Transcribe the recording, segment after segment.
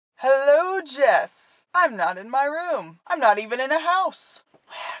Hello, Jess. I'm not in my room. I'm not even in a house.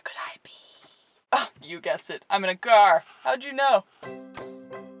 Where could I be? Oh, you guessed it. I'm in a car. How'd you know?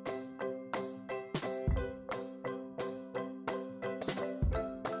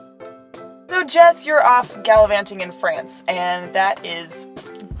 So, Jess, you're off gallivanting in France, and that is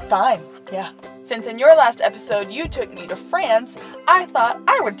fine. Yeah. Since in your last episode you took me to France, I thought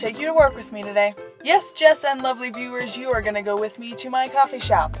I would take you to work with me today. Yes, Jess and lovely viewers, you are gonna go with me to my coffee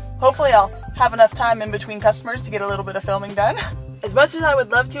shop. Hopefully I'll have enough time in between customers to get a little bit of filming done. As much as I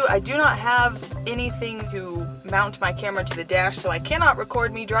would love to, I do not have anything to mount my camera to the dash, so I cannot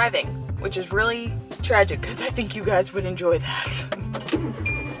record me driving, which is really tragic because I think you guys would enjoy that.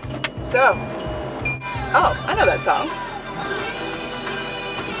 So, oh, I know that song.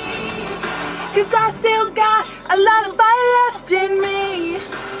 'Cause I still got a lot of fire left in me.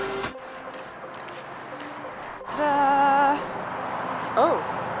 Ta-da! Oh,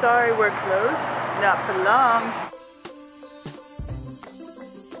 sorry, we're closed. Not for long.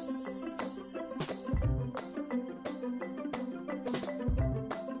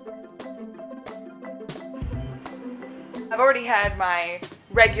 I've already had my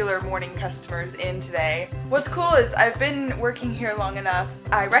regular morning customers in today. What's cool is I've been working here long enough,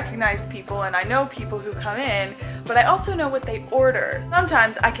 I recognize people and I know people who come in, but I also know what they order.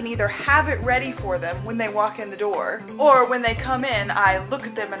 Sometimes I can either have it ready for them when they walk in the door, or when they come in, I look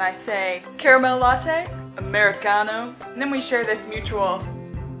at them and I say, caramel latte, Americano, and then we share this mutual.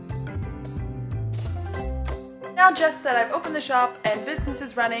 Now just that I've opened the shop and business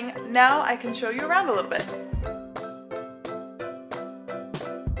is running, now I can show you around a little bit.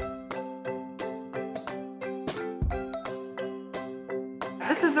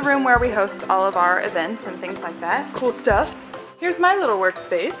 This is the room where we host all of our events and things like that. Cool stuff. Here's my little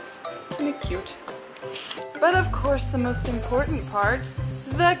workspace. Isn't it cute? But of course the most important part,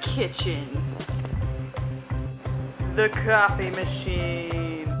 the kitchen. The coffee machine.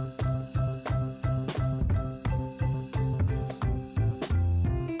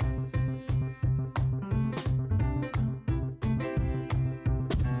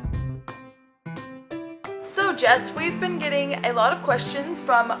 So Jess, we've been getting a lot of questions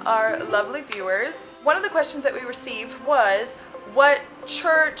from our lovely viewers. One of the questions that we received was, what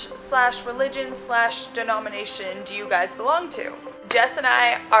church / religion / denomination do you guys belong to? Jess and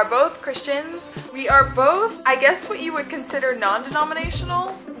I are both Christians. We are both, I guess, what you would consider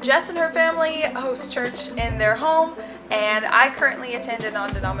non-denominational. Jess and her family host church in their home, and I currently attend a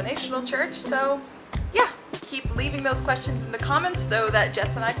non-denominational church, so yeah, keep leaving those questions in the comments so that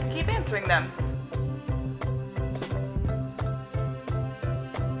Jess and I can keep answering them.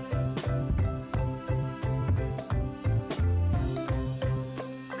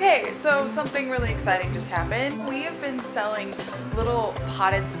 Okay, so something really exciting just happened. We have been selling little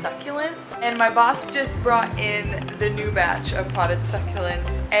potted succulents, and my boss just brought in the new batch of potted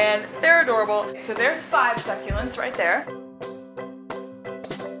succulents, and they're adorable. So there's 5 succulents right there.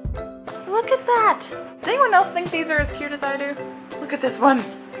 Look at that! Does anyone else think these are as cute as I do? Look at this one.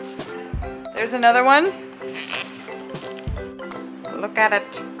 There's another one. Look at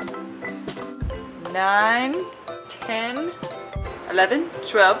it. 9, 10, 11,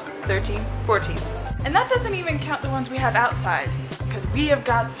 12, 13, 14. And that doesn't even count the ones we have outside, because we have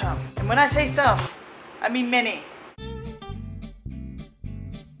got some. And when I say some, I mean many.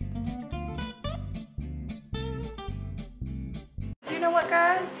 So you know what,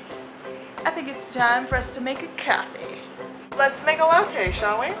 guys? I think it's time for us to make a coffee. Let's make a latte,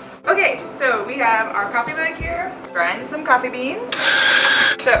 shall we? Okay, so we have our coffee bag here, grind some coffee beans.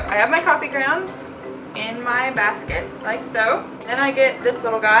 So I have my coffee grounds in my basket, like so. Then I get this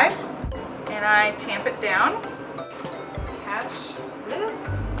little guy, and I tamp it down. Attach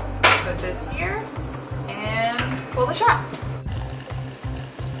this, put this here, and pull the shot.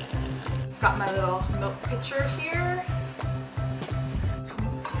 Got my little milk pitcher here.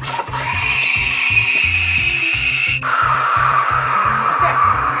 Okay,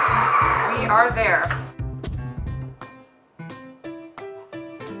 we are there.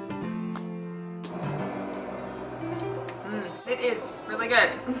 It is really good.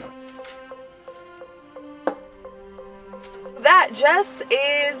 That, Jess,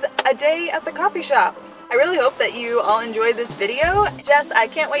 is a day at the coffee shop. I really hope that you all enjoyed this video. Jess, I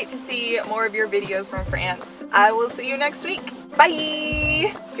can't wait to see more of your videos from France. I will see you next week.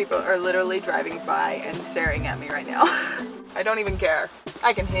 Bye! People are literally driving by and staring at me right now. I don't even care.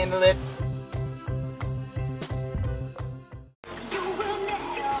 I can handle it.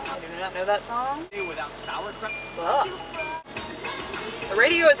 I do not know that song. Without sauerkraut. Ugh. The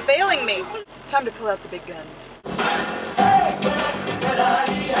radio is failing me. Time to pull out the big guns.